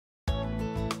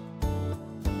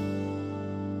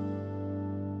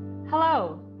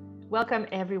Hello, welcome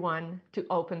everyone to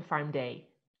Open Farm Day.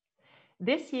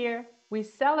 This year, we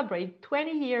celebrate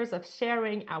 20 years of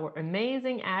sharing our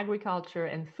amazing agriculture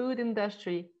and food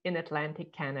industry in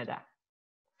Atlantic Canada.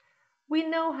 We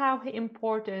know how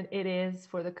important it is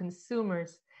for the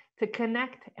consumers to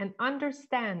connect and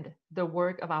understand the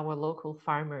work of our local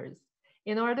farmers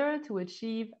in order to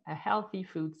achieve a healthy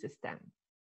food system.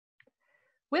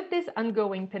 With this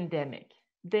ongoing pandemic,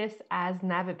 this has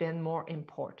never been more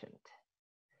important.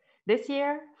 This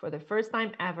year, for the first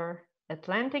time ever,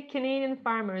 Atlantic Canadian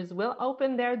farmers will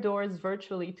open their doors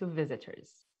virtually to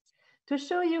visitors to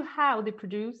show you how they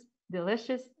produce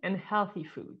delicious and healthy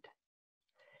food.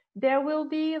 There will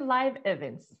be live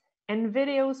events and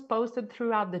videos posted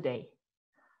throughout the day.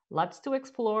 Lots to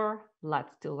explore,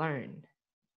 lots to learn.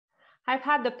 I've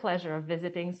had the pleasure of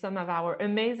visiting some of our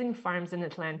amazing farms in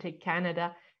Atlantic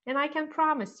Canada, and I can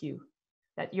promise you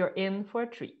that you're in for a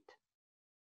treat.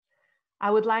 I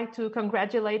would like to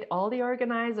congratulate all the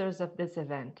organizers of this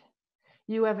event.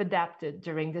 You have adapted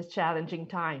during this challenging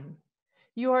time.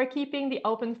 You are keeping the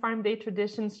Open Farm Day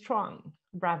tradition strong.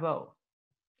 Bravo.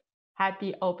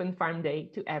 Happy Open Farm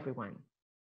Day to everyone.